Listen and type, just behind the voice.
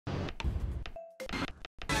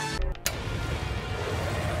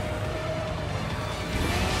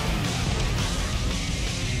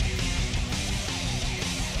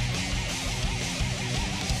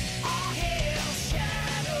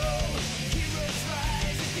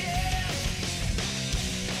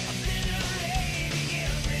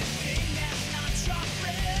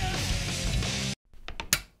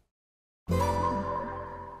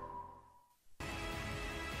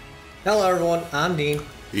Hello everyone, I'm Dean.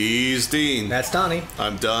 He's Dean. That's Donnie.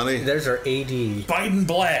 I'm Donnie. There's our AD. Biden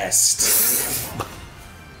blast!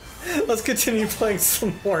 Let's continue playing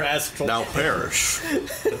some more Astral. Now perish.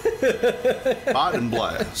 Biden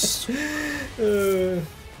blast.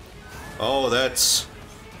 Oh, that's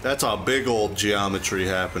a big old geometry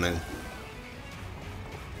happening.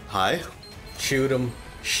 Hi? Shoot him.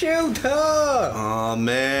 Shoot her! Aw,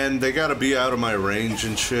 man, they gotta be out of my range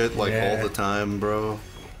and shit, like, all the time, bro.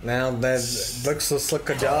 Now that looks like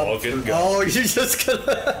a job. Oh, you just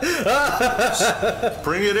gonna...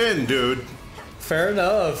 Bring it in, dude. Fair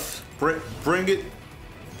enough. Bring it...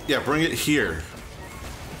 Yeah, bring it here.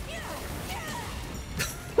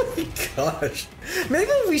 Oh my gosh. Maybe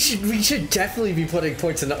we should definitely be putting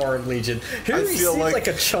points into Armed Legion. Here he seems like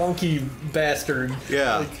a chonky bastard.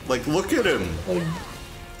 Yeah, like look at him.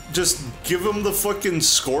 Just give him the fucking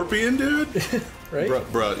scorpion, dude. Right?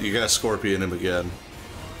 Bro, you gotta scorpion him again.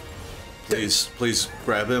 Please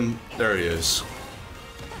grab him. There he is.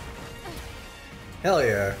 Hell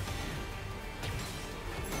yeah.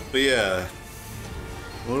 But yeah.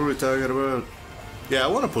 What are we talking about? Yeah, I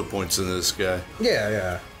want to put points into this guy.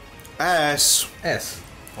 Yeah. Ass. S.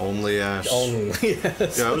 Only ass. Only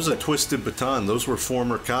yes. Yeah, it was a twisted baton. Those were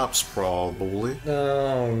former cops, probably.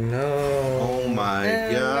 Oh no. Oh my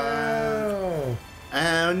god. No.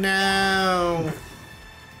 Oh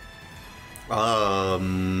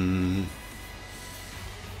no.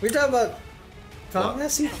 We're talking about Final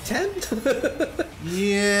Fantasy 10?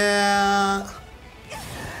 Yeah.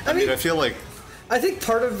 I mean, I feel like... I think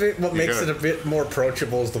part of it, what makes it a bit more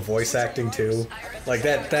approachable is the voice acting too. Like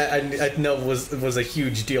that I know was a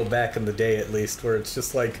huge deal back in the day, at least, where it's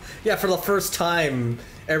just like, yeah, for the first time,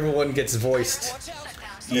 everyone gets voiced.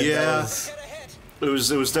 Yeah, it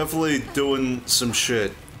was definitely doing some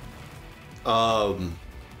shit.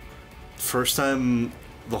 First time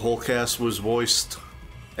the whole cast was voiced,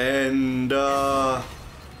 and yeah,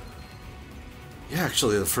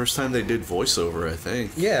 actually, the first time they did voiceover, I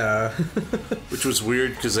think. Yeah. Which was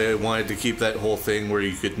weird, because they wanted to keep that whole thing where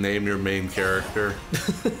you could name your main character.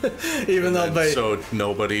 Even though so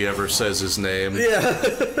nobody ever says his name. Yeah.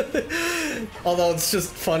 Although it's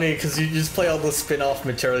just funny, because you just play all the spin-off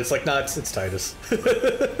material. It's like, nah, it's Titus.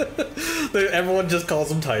 Everyone just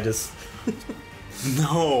calls him Titus.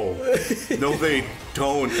 No. No, they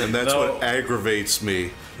don't, and that's what aggravates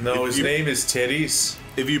me. No, his name is Titties.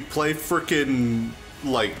 If you play frickin'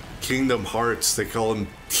 like Kingdom Hearts, they call him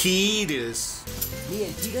Titus. Me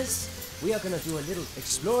and Titus, we are gonna do a little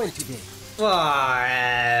exploring today. Shit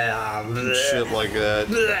like that.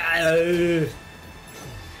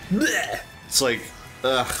 It's like,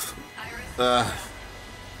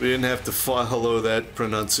 we didn't have to follow that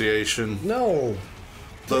pronunciation. No.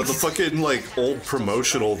 The fucking like old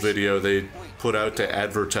promotional video they put out to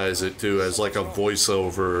advertise it too, as like a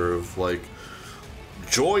voiceover of like,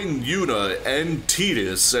 join Yuna and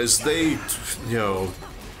Titus as they,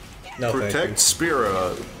 protect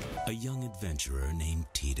Spira. A young adventurer named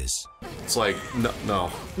Titus. It's like, no,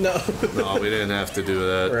 we didn't have to do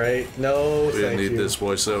that. Right? No, we didn't need this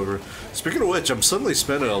voiceover. Speaking of which, I'm suddenly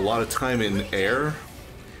spending a lot of time in air.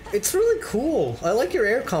 It's really cool. I like your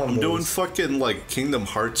air combos. I'm doing fucking like Kingdom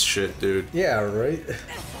Hearts shit, dude. Yeah, right.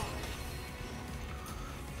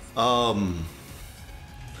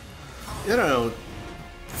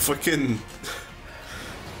 Fucking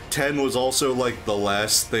 10 was also like the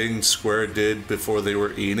last thing Square did before they were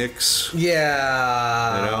Enix.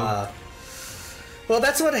 Yeah. Well,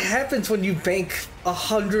 that's what happens when you bank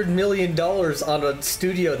 $100 million on a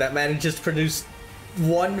studio that manages to produce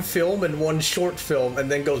one film and one short film and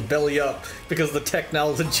then goes belly up because the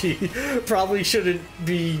technology probably shouldn't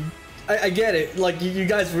be... I get it, like, you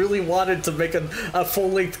guys really wanted to make a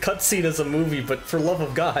full-length cutscene as a movie, but for love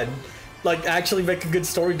of God, like, actually make a good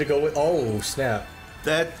story to go with... Oh, snap.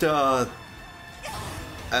 That's a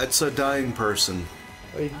dying person.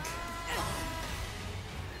 Like...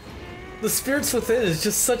 The Spirits Within is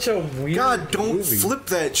just such a weird God, don't movie. flip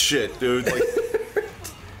that shit, dude. Like,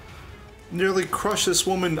 nearly crush this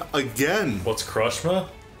woman again. What's Crushma?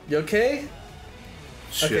 You okay?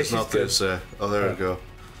 Shit, Okay, she's nothing to say. Oh, there we go.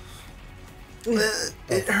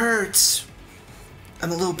 It hurts.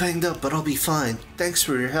 I'm a little banged up, but I'll be fine. Thanks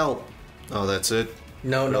for your help. Oh, that's it?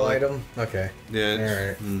 No, no item? Okay.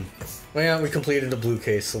 Yeah. Alright. Well, yeah, we completed the blue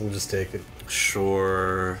case, so we'll just take it.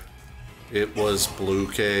 Sure. It was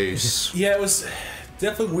blue case. Yeah, it was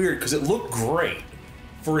definitely weird, because it looked great.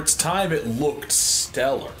 For its time, it looked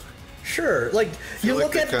stellar. Sure, like, you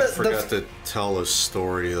look at the... forgot to tell a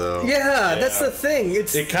story, though. Yeah, that's the thing.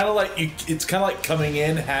 It's kind of like coming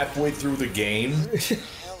in halfway through the game. And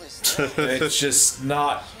it's just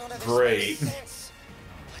not great.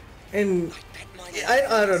 And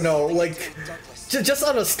I don't know, like, just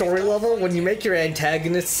on a story level, when you make your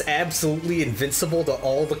antagonists absolutely invincible to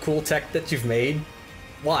all the cool tech that you've made,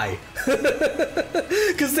 why?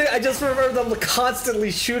 Because I just remember them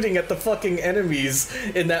constantly shooting at the fucking enemies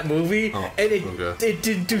in that movie, and it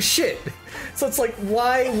didn't do shit. So it's like,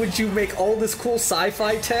 why would you make all this cool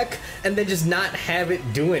sci-fi tech and then just not have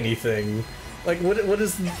it do anything? Like, what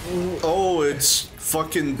is... Oh, it's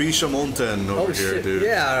fucking Bishamonten over here, shit. dude.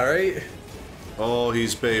 Yeah, right? Oh,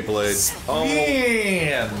 he's Beyblade. Oh,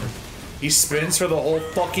 Man! He spins for the whole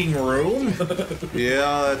fucking room?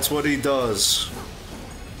 yeah, that's what he does.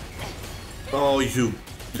 Oh, you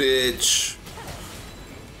bitch.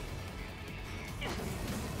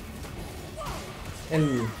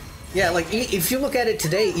 And yeah, like if you look at it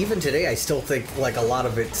today, even today, I still think like a lot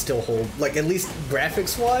of it still hold, like at least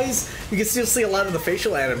graphics wise, you can still see a lot of the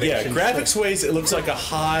facial Yeah, animation. graphics wise, it looks like a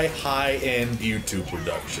high-end YouTube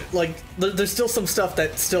production. Like there's still some stuff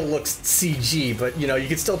that still looks CG, but you know you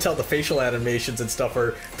can still tell the facial animations and stuff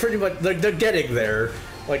are pretty much they're getting there.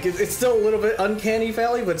 Like it's still a little bit uncanny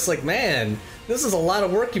valley, but it's like, man, this is a lot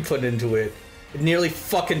of work you put into it. It nearly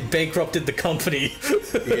fucking bankrupted the company.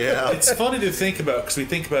 Yeah. It's funny to think about, because we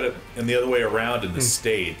think about it in the other way around in the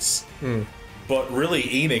States. But really,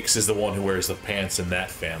 Enix is the one who wears the pants in that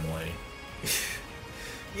family.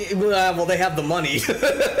 Well, they have the money.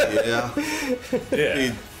 Yeah.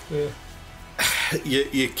 Yeah.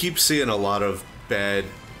 You keep seeing a lot of bad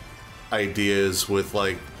ideas with,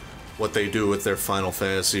 like, what they do with their Final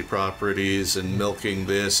Fantasy properties and milking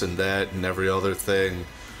this and that and every other thing.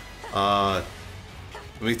 Let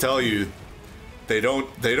me tell you, they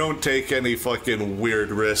don't take any fucking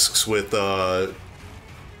weird risks with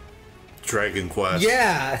Dragon Quest.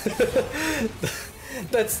 Yeah.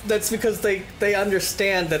 That's because they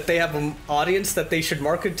understand that they have an audience that they should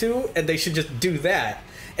market to, and they should just do that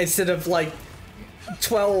instead of like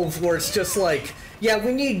 12, where it's just like, yeah,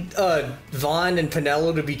 we need Vaughn and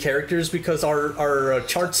Pinello to be characters because our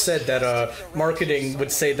charts said that marketing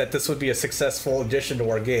would say that this would be a successful addition to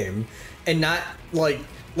our game, and not like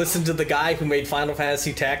listen to the guy who made Final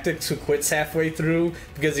Fantasy Tactics who quits halfway through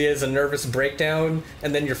because he has a nervous breakdown,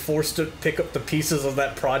 and then you're forced to pick up the pieces of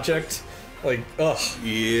that project. Like, ugh.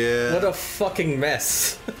 Yeah. What a fucking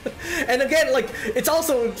mess. And again, like, it's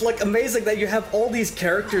also, like, amazing that you have all these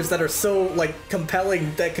characters that are so, like,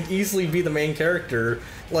 compelling that could easily be the main character.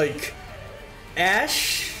 Like,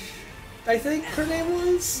 Ash, I think her name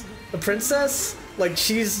was? The princess? Like,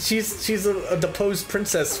 she's a deposed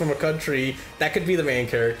princess from a country. That could be the main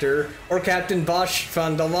character. Or Captain Bosch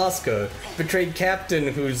van Dalmasca, betrayed captain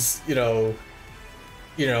who's, you know...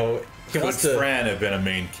 Could Fran have been a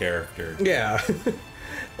main character? Yeah.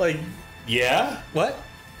 Like... Yeah? What?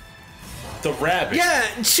 The rabbit. Yeah,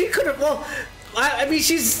 she could have... Well, I mean,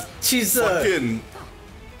 she's Fucking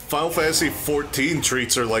Final Fantasy 14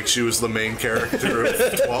 treats her like she was the main character of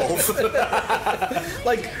 12.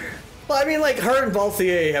 like... Well, I mean, like, her and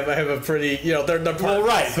Balthier have a pretty... You know, they're well,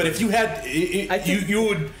 right, but if you had...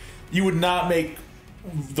 you would not make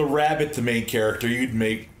the rabbit the main character. You'd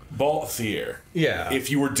make Balthier. Yeah. If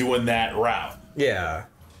you were doing that route. Yeah.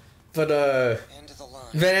 But,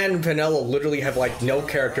 Van and Pinello literally have, like, no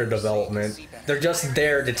character development. They're just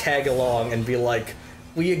there to tag along and be like,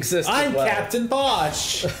 we exist as I'm well. Captain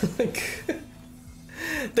Bosch! Like,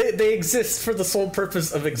 they exist for the sole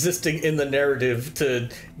purpose of existing in the narrative to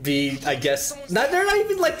be, I guess... they're not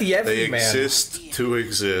even, like, the everyman. They exist to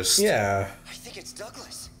exist. Yeah. I think it's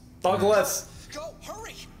Douglas. Douglas! Go,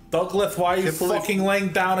 hurry! Douglas, why are you fucking laying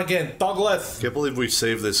down again? Douglas! Can't believe we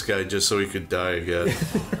saved this guy just so he could die again.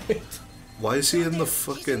 Why is he in the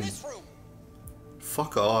fucking...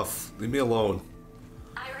 Fuck off. Leave me alone.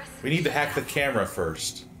 We need to hack the camera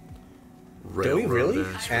first. Do we really?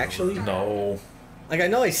 Railroaders. Actually? No. Like, I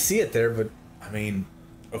know I see it there, but... I mean,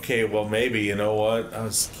 okay, well, maybe, you know what? I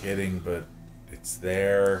was kidding, but it's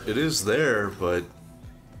there. It is there, but...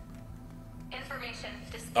 Information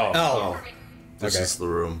displayed. Oh. This Okay. is the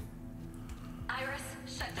room. Iris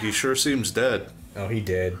shut down. He sure seems dead. Oh, he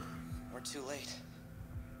did. We're too late.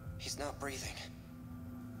 He's not breathing.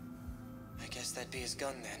 I guess that'd be his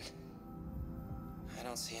gun then. I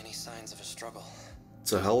don't see any signs of a struggle.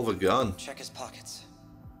 It's a hell of a gun. Check his pockets.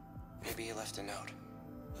 Maybe he left a note.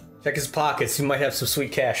 Check his pockets. He might have some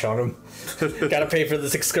sweet cash on him. Gotta pay for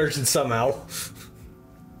this excursion somehow.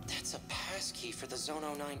 That's a passkey for the Zone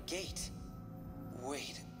 09 gate.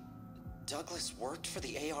 Wait, Douglas worked for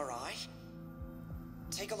the ARI?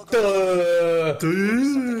 Take a look around.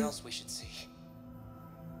 Maybe something else we should see.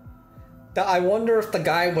 I wonder if the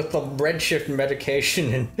guy with the redshift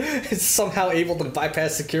medication is somehow able to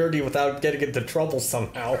bypass security without getting into trouble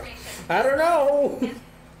somehow. I don't know.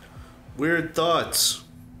 Weird thoughts.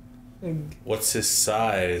 What's his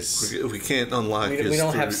size? We can't unlock his We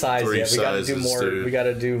don't have size three yet. We gotta do sizes, more. dude. We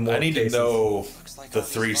gotta do more. I need cases. to know the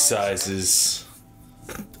 3 sizes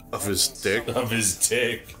Of his dick. of his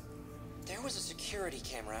dick. There was a security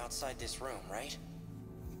camera outside this room, right?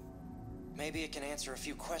 Maybe it can answer a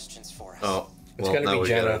few questions for us. Oh, It's well, now gonna be we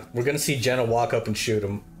Jenna. gotta. We're gonna see Jenna walk up and shoot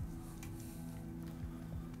him.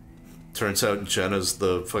 Turns out Jenna's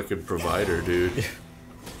the fucking provider, dude.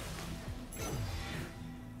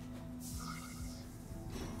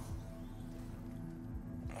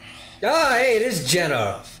 Ah, hey, it is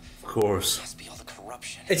Jenna. Of course. Must be all the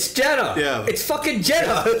corruption. It's Jenna. Yeah. It's fucking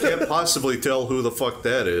Jenna. Can't possibly tell who the fuck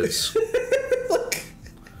that is. Look.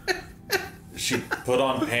 She put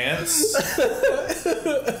on pants.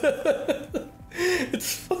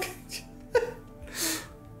 It's fucking.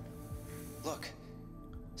 Look,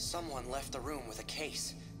 someone left the room with a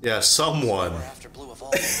case. Yeah, someone. Or after Blue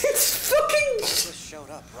evolved. It's fucking. Just showed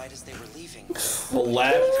up right as they were leaving. A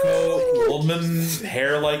lab coat, woman,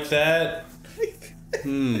 hair like that.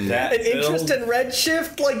 That An interest build. in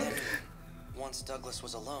redshift, like. Once Douglas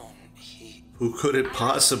was alone, he... Who could it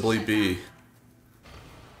possibly be?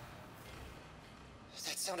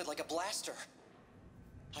 That sounded like a blaster.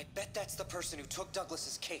 I bet that's the person who took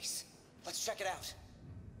Douglas's case. Let's check it out.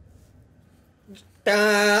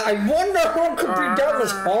 I wonder who could be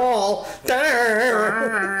Douglas Hall.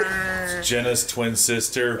 Jenna's twin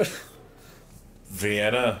sister,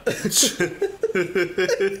 Vienna.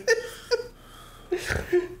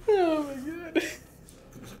 Oh my god.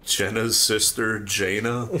 Jenna's sister,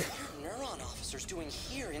 Jaina? What are neuron officers doing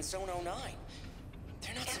here in Zone 09?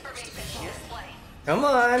 They're not supposed to be here. Come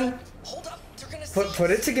on. Hold up, they're gonna see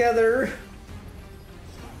Put it together.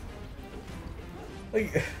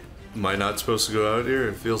 Like, Am I not supposed to go out here?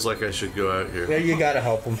 It feels like I should go out yeah, here. you gotta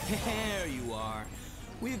help him. There you are.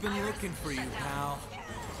 We've been looking for you, pal.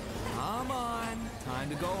 Come on. Time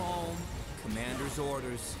to go home. Commander's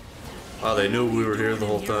orders. Oh, they knew we were here the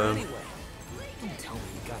whole time. Anyway, don't tell me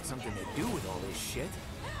you got something to do with all this shit.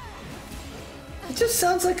 It just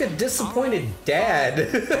sounds like a disappointed dad.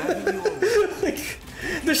 Like,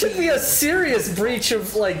 there should be a serious breach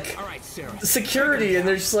of, like, All right, Sarah. security, and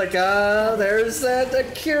they're just like, there's that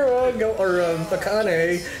Akira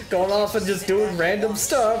Akane going off and just doing random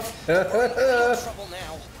stuff. trouble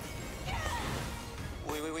now.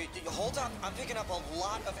 Wait, hold up. I'm picking up a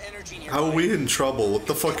lot of energy nearby. How are we in trouble? What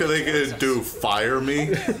the fuck are they gonna do? Fire me?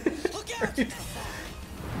 Look out!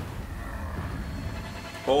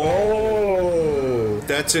 Oh,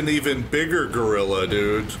 that's an even bigger gorilla,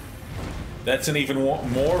 dude. That's an even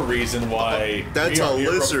more reason why That's we are a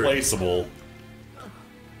lizard. irreplaceable.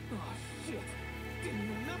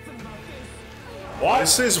 Why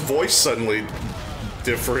is his voice suddenly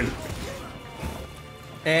different?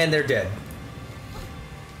 And they're dead.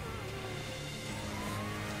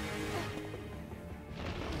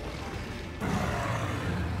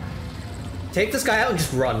 Take this guy out and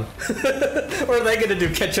just run. What are they gonna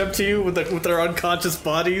do? Catch up to you with their unconscious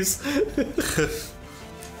bodies?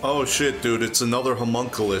 Oh shit, dude, it's another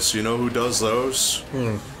homunculus. You know who does those?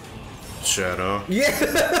 Shadow.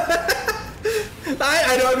 Yeah.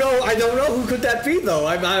 I don't know. I don't know who could that be though.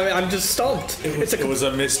 I'm just stumped. It was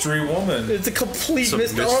a mystery woman. It's a complete It's a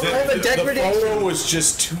mystery. mystery. All the The degradation. photo was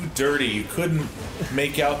just too dirty. You couldn't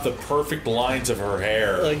make out the perfect lines of her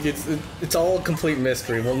hair. Like it's all a complete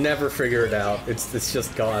mystery. We'll never figure it out. It's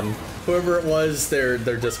just gone. Whoever it was, they're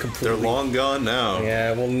just completely. They're long gone now.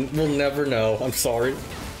 Yeah, we'll never know. I'm sorry.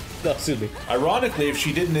 No, excuse me. Ironically, if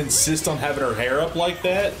she didn't insist on having her hair up like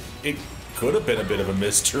that, it could have been a bit of a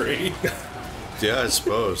mystery. Yeah, I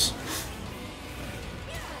suppose.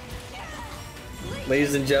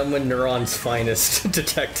 Ladies and gentlemen, Neuron's finest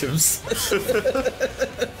detectives.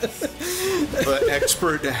 The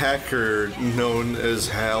expert hacker known as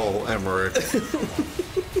Hal Emmerich.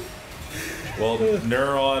 Well,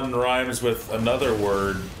 neuron rhymes with another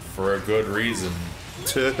word for a good reason.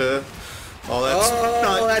 Oh, that's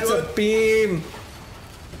not That's good. a beam.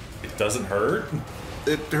 It doesn't hurt?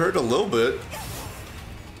 It hurt a little bit.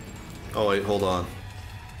 Oh wait, hold on.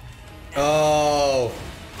 Oh.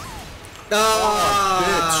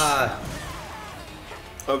 Ah.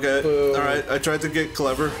 Okay, Boo. alright, I tried to get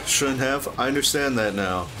clever. Shouldn't have. I understand that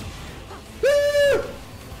now. Woo!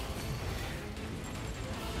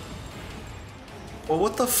 Well,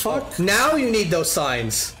 what the fuck? Now you need those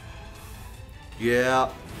signs. Yeah,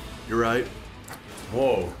 you're right.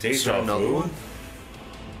 Whoa, Is there deja another vu? one?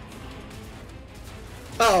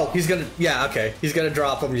 Oh, he's gonna. Yeah, okay. He's gonna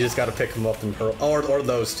drop them. You just gotta pick them up and hurl. Or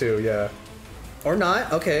those two, yeah. Or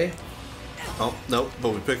not. Okay. Oh no,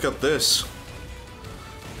 but we pick up this.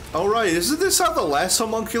 Oh right, isn't this how the last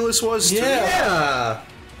homunculus was? Too? Yeah.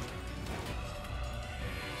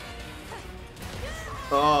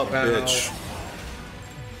 Oh bitch!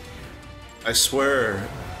 I swear,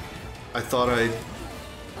 I thought I.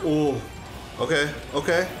 Oh, okay,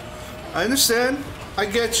 okay. I understand. I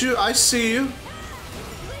get you. I see you.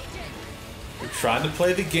 We're trying to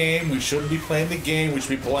play the game. We shouldn't be playing the game. We should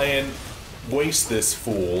be playing Waste This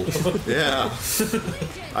Fool. Yeah.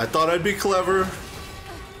 I thought I'd be clever.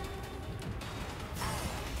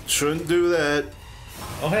 Shouldn't do that.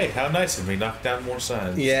 Oh hey, how nice of me. Knock down more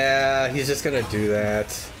signs. Yeah, he's just gonna do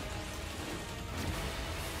that.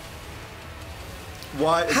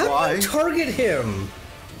 Why? How why? do you target him?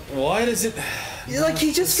 Why does it... Like,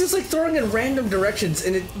 he just feels like throwing in random directions,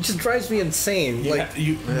 and it just drives me insane.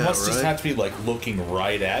 You must just have to be, like, looking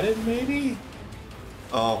right at it, maybe?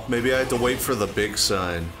 Oh, maybe I had to wait for the big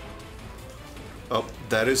sign. Oh,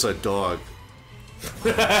 that is a dog.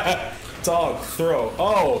 Dog, throw.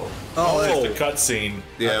 Oh, there's the cutscene.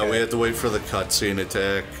 Yeah, okay. we had to wait for the cutscene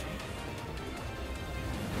attack.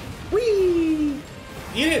 Whee!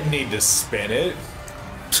 You didn't need to spin it.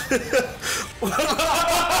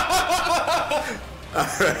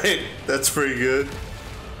 Alright, that's pretty good.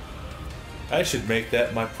 I should make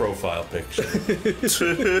that my profile picture.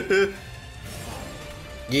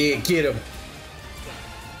 Yeah, get him.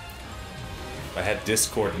 If I had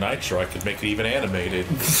Discord Nitro, I could make it even animated.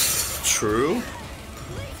 True.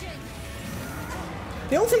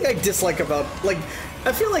 The only thing I dislike about, like,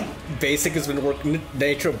 I feel like Basic has been working,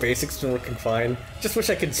 Nitro Basic's been working fine. Just wish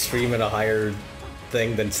I could stream at a higher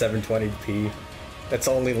thing than 720p. That's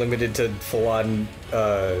only limited to full-on,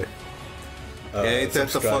 Ain't that the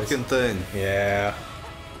subscribers. fucking thing? Yeah.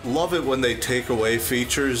 Love it when they take away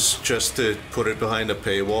features just to put it behind a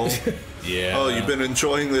paywall. Yeah. Oh, you've been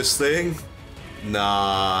enjoying this thing?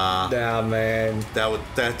 Nah. Nah, man.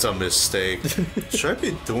 That's a mistake. Should I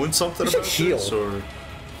be doing something You should about heal. this, or...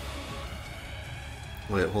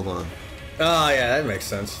 Wait, hold on. Oh, yeah, that makes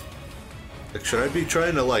sense. Like, should I be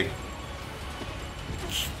trying to, like...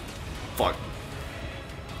 Fuck.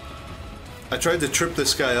 I tried to trip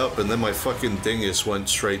this guy up, and then my fucking dingus went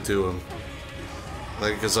straight to him.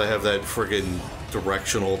 Like, because I have that friggin'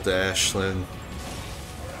 directional dash thing.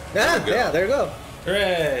 Yeah, yeah, there you go.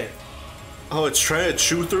 Hooray! Oh, it's trying to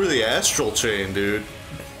chew through the astral chain, dude.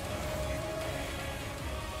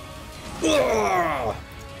 Ugh.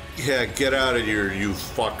 Yeah, get out of here, you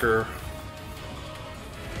fucker.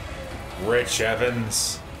 Rich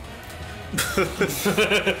Evans.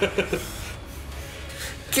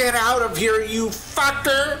 Get out of here, you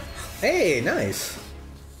fucker! Hey, nice.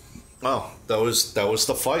 Oh, that was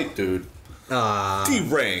the fight, dude. Ah. D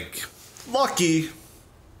rank. Lucky.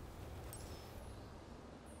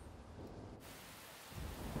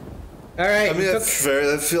 All right. I mean, that's fair.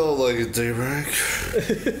 That feels like a D rank.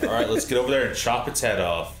 Alright, let's get over there and chop its head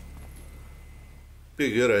off. Be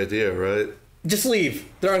a good idea, right? Just leave.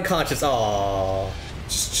 They're unconscious. Aww.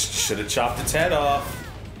 Should have chopped its head off.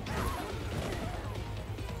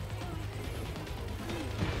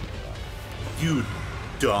 You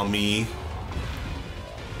dummy.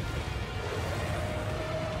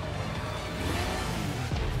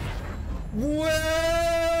 Whoa!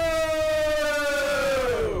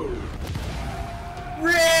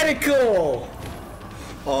 Radical!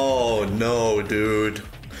 Oh no, dude.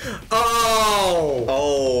 Oh!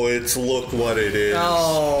 Oh, it's look what it is.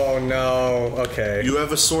 Oh no. Okay. You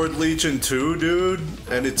have a Sword Legion too, dude?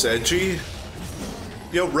 And it's edgy?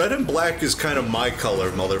 Yo, red and black is kind of my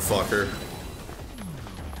color, motherfucker.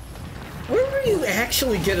 Where do you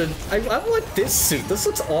actually get a... I want this suit. This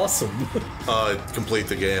looks awesome. Complete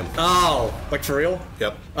the game. Oh, like for real?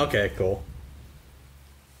 Yep. Okay, cool.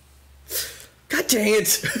 God dang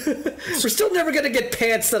it. We're still never gonna get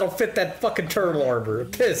pants that'll fit that fucking turtle armor.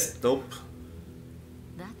 I'm pissed. Nope.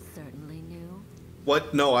 That's certainly new.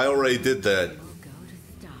 What? No, I already did that. Will go to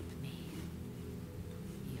stop me.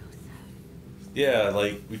 Yosef. Yeah,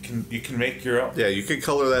 like you can make your own. Yeah, you can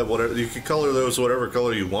color that whatever. You can color those whatever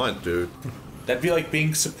color you want, dude. That'd be like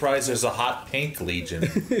being surprised there's a hot pink legion.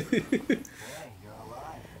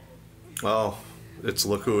 Oh, it's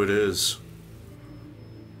look who it is.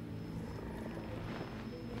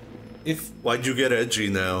 Why'd you get edgy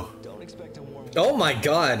now? Oh my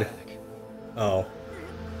god. Oh.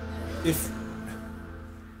 If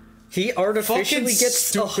he artificially gets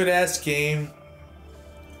stupid ass game.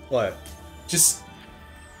 What? Just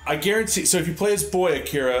I guarantee. So if you play as boy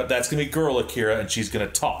Akira, that's gonna be girl Akira, and she's gonna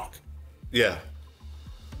talk. Yeah.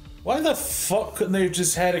 Why the fuck couldn't they have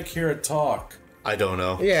just had Akira talk? I don't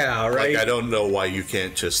know. Yeah, right. Like, I don't know why you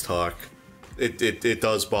can't just talk. It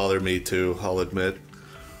does bother me too, I'll admit.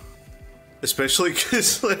 Especially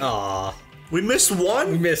because, like... Aww. We missed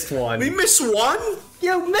one? We missed one. We missed one?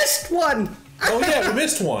 You missed one! Oh yeah, we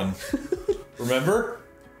missed one. Remember?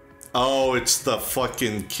 Oh, it's the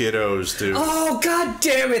fucking kiddos, dude. Oh, god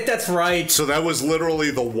damn it, that's right. So that was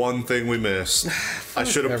literally the one thing we missed. I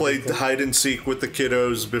should have played hide and seek with the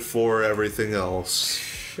kiddos before everything else.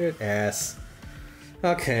 Shit ass.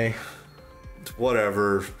 Okay.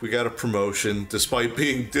 Whatever. We got a promotion. Despite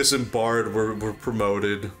being disembarred, we're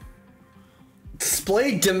promoted.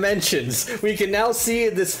 Display dimensions. We can now see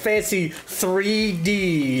this fancy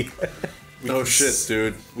 3D. Oh shit,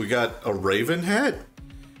 dude. We got a raven hat?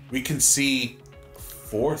 We can see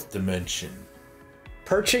fourth dimension.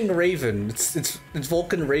 Perching Raven. It's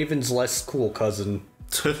Vulcan Raven's less cool cousin.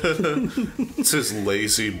 It's his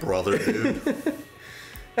lazy brother, dude.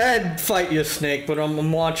 I'd fight you, Snake, but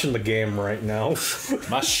I'm watching the game right now.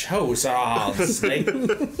 My shows are on, Snake.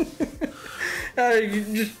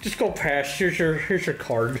 You just go past. Here's your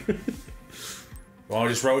card. Want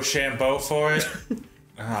to just Rochambeau for it?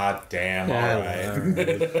 Ah, damn.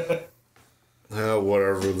 Alright.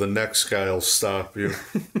 Whatever. The next guy will stop you.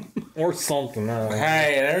 Or something.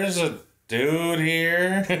 Hey, there's a dude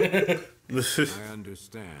here. I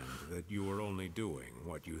understand that you are only doing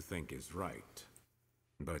what you think is right.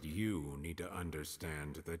 But you need to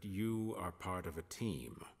understand that you are part of a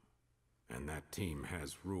team. And that team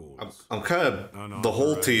has rules. I'm kind of the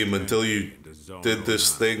whole team until you did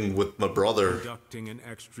this thing with my brother. Conducting an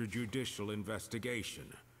extrajudicial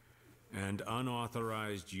investigation and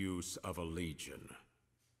unauthorized use of a legion.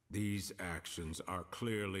 These actions are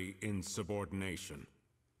clearly insubordination.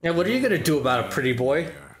 Yeah, what are you gonna do about it, pretty boy?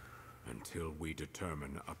 Until we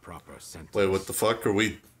determine a proper sentence. Wait, what the fuck? Are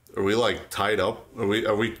we like tied up?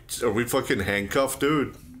 Are we fucking handcuffed,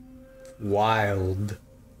 dude? Wild.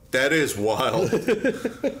 That is wild.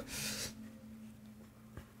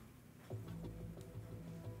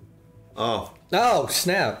 Oh. Oh,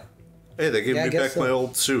 snap. Hey, they gave me back my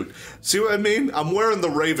old suit. See what I mean? I'm wearing the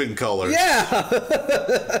Raven colors. Yeah!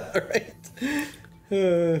 Right.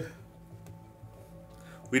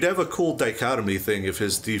 We'd have a cool dichotomy thing if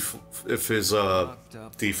his default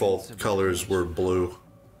colors were blue.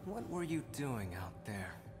 What were you doing out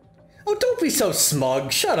there? Oh, don't be so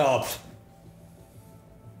smug. Shut up.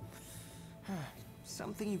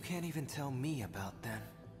 Something you can't even tell me about then.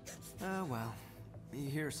 Well,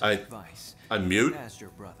 here's some advice. I'm mute? As your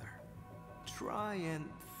brother. Try and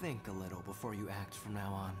think a little before you act from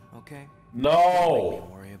now on, okay? No!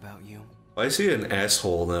 Don't worry about you. Why is he an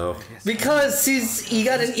asshole now? Because he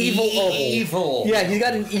got an evil. Yeah, he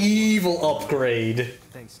got an evil upgrade.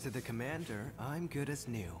 Thanks to the commander, I'm good as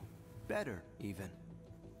new. Better, even.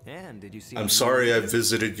 And did you see? I'm sorry I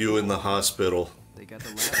visited you in the hospital. They got the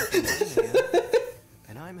lab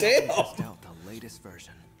and I'm helping test out the latest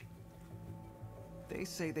version. They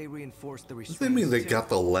say they reinforced the restraints. What do they mean they got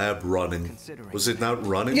the lab running? Was it not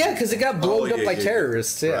running? Yeah, because it got blown up by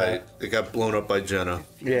terrorists. Yeah. Right. It got blown up by Jenna.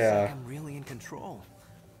 Yeah. Like I'm really in control.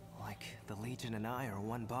 Like the Legion and I are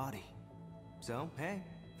one body. So hey,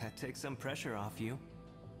 that takes some pressure off you.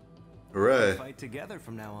 Hooray. Fight together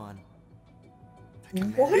from now on.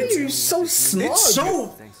 Why are you so smug? It's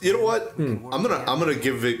so. You know what? I'm gonna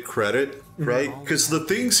give it credit, right? Because the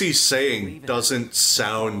things he's saying doesn't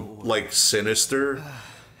sound like sinister.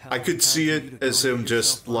 I could see it as him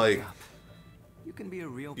just like,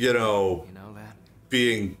 you know,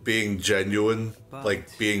 being genuine,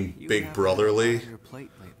 like being big brotherly.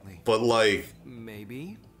 But like,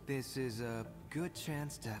 maybe this is a good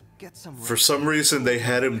chance to get some. For some reason, they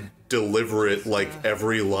had him deliver it like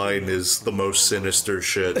every line is the most sinister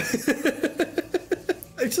shit.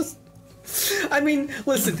 I mean,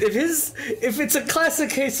 listen, if it's a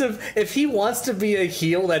classic case of if he wants to be a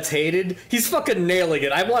heel that's hated, he's fucking nailing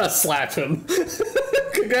it. I want to slap him.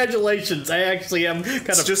 Congratulations, I actually am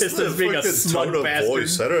kind of pissed at being a smug bastard.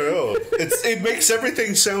 Voice. I don't know. It makes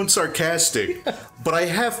everything sound sarcastic, but I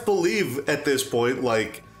half believe at this point,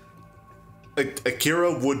 like,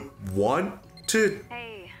 Akira would want to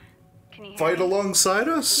fight alongside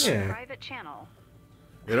us. Yeah. Private channel.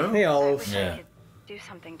 You know? Hey, I Olive. wish I could do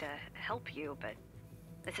something to help you, but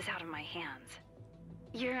this is out of my hands.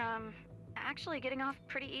 You're actually getting off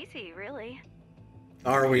pretty easy, really.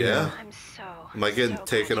 Are we? Yeah. I'm so. Am I getting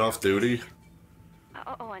taken off duty?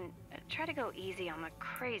 Oh, and try to go easy on the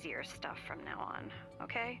crazier stuff from now on,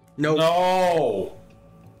 okay? Nope. No.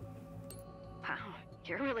 Wow,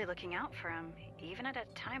 you're really looking out for him, even at a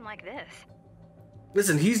time like this.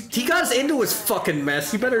 Listen, he got us into his fucking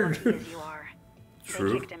mess. You better.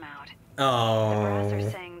 True. They kicked him out. Oh. The brass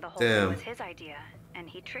are saying the whole thing Damn. was his idea, and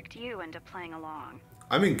he tricked you into playing along.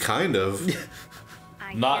 I mean, kind of.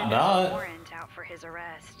 I Not. sent a warrant out for his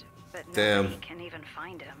arrest, but Damn. nobody can even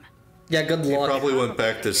find him. Yeah, good He luck. probably went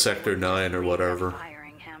back to Sector 9 or whatever.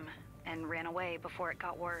 Firing him and ran away before it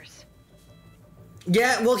got worse.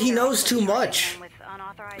 Yeah, well, he knows too much.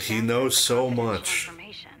 He knows so much.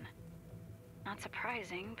 Not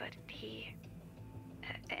surprising, but he...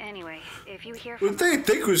 Anyway, if you hear What they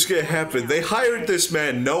think was gonna happen? They hired this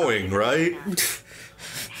man knowing, right?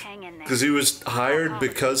 Because he was hired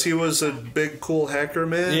because he was a big, cool hacker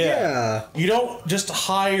man? Yeah. You don't just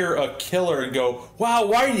hire a killer and go, wow,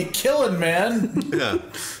 why are you killing, man? Yeah.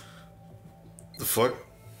 The fuck?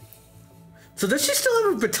 So does she still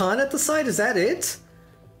have a baton at the side? Is that it?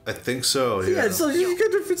 I think so, yeah. Yeah, so you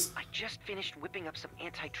could if it's... I just finished whipping up some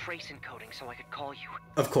anti-trace encoding so I could call you.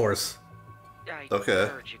 Of course. Okay.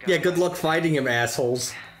 Yeah, good luck fighting him,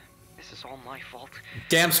 assholes. This is all my fault.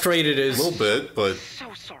 Damn straight it is. A little bit, but...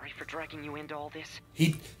 So sorry for dragging you into all this.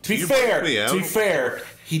 To be fair,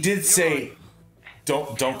 he did say,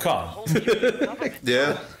 don't come.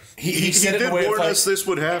 Yeah. He said it did in a way warn of us this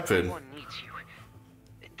would happen. Everyone needs you.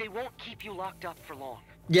 They won't keep you locked up for long.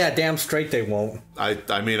 Yeah, damn straight they won't.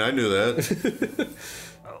 I mean, I knew that.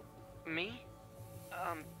 Oh, me?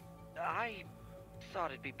 I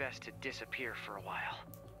thought it'd be best to disappear for a while.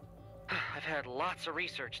 I've had lots of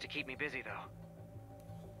research to keep me busy, though.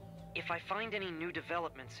 If I find any new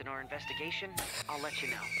developments in our investigation, I'll let you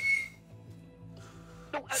know.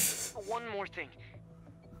 No, one more thing.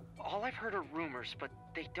 All I've heard are rumors, but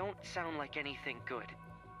they don't sound like anything good.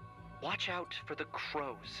 Watch out for the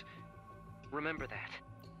crows. Remember that.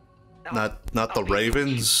 Not the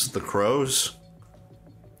ravens, the crows.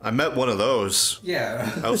 I met one of those.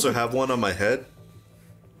 Yeah. I also have one on my head.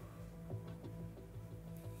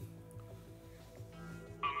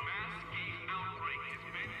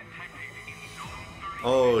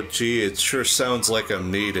 Oh, gee, it sure sounds like I'm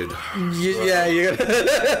needed. Yeah, you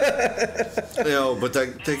You know, but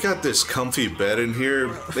they got this comfy bed in here.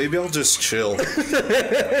 Maybe I'll just chill.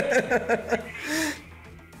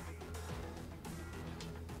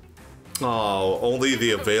 Oh, only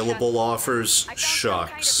the available offers?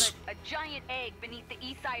 Shucks. A giant egg beneath the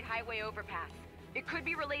East Side Highway overpass. It could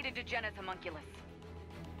be related to Jenna's homunculus.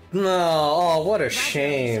 No, oh, what a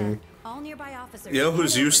shame. All nearby officers. You know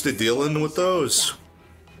who's used to dealing with those?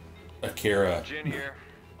 Akira.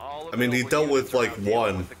 I mean, he dealt with like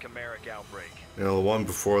one. You know, the one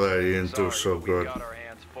before that he didn't do so good.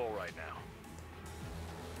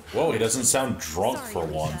 Whoa, he doesn't sound drunk for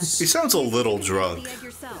once. He sounds a little drunk.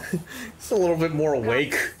 He's a little bit more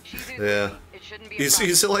awake. Yeah.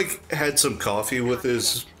 He's like had some coffee with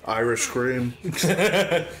his Irish cream.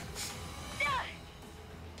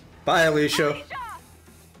 Bye, Alicia.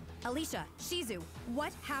 Alicia, Shizu,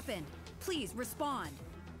 what happened? Please respond.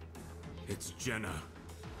 It's Jenna.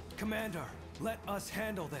 Commander, let us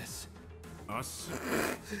handle this. Us?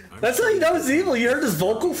 That's how you know it's evil. You heard his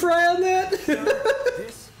vocal fry on that?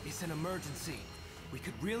 This is an emergency. We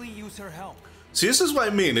could really use her help. See, this is what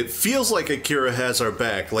I mean. It feels like Akira has our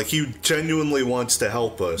back. Like he genuinely wants to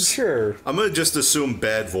help us. Sure. I'm gonna just assume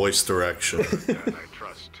bad voice direction. I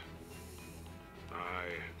trust.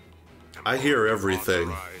 I hear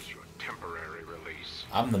everything.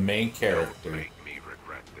 I'm the main character.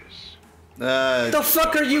 The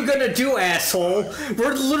fuck are you gonna do, asshole?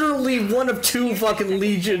 We're literally one of two fucking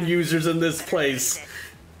Legion users in this place.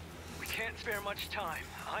 We can't spare much time.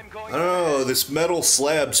 I'm going. I don't know, this metal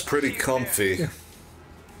slab's pretty comfy.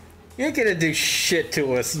 You ain't gonna do shit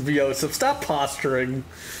to us, Yosef. Stop posturing.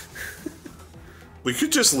 We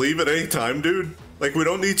could just leave at any time, dude. Like, we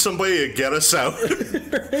don't need somebody to get us out.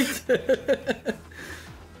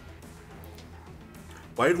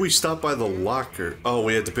 Why did we stop by the locker? Oh,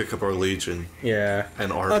 we had to pick up our Legion. Yeah.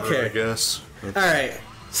 And armor, Okay. I guess. Okay. Alright.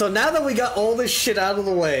 So now that we got all this shit out of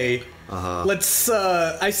the way, let's,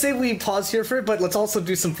 I say we pause here for it, but let's also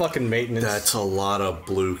do some fucking maintenance. That's a lot of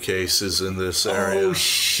blue cases in this area. Oh,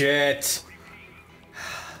 shit.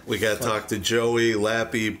 We gotta talk to Joey,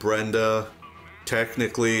 Lappy, Brenda,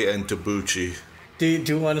 technically, and Tabuchi. Do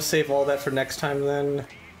you want to save all that for next time then?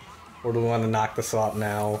 Or do we want to knock this out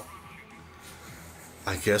now?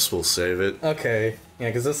 I guess we'll save it. Okay. Yeah,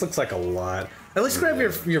 because this looks like a lot. At least grab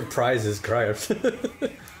your prizes, Griff.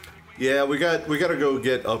 Yeah, we gotta go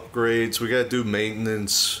get upgrades. We gotta do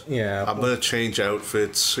maintenance. Yeah. I'm gonna change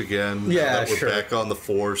outfits again. Yeah, now that we're sure. back on the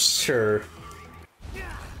force. Sure.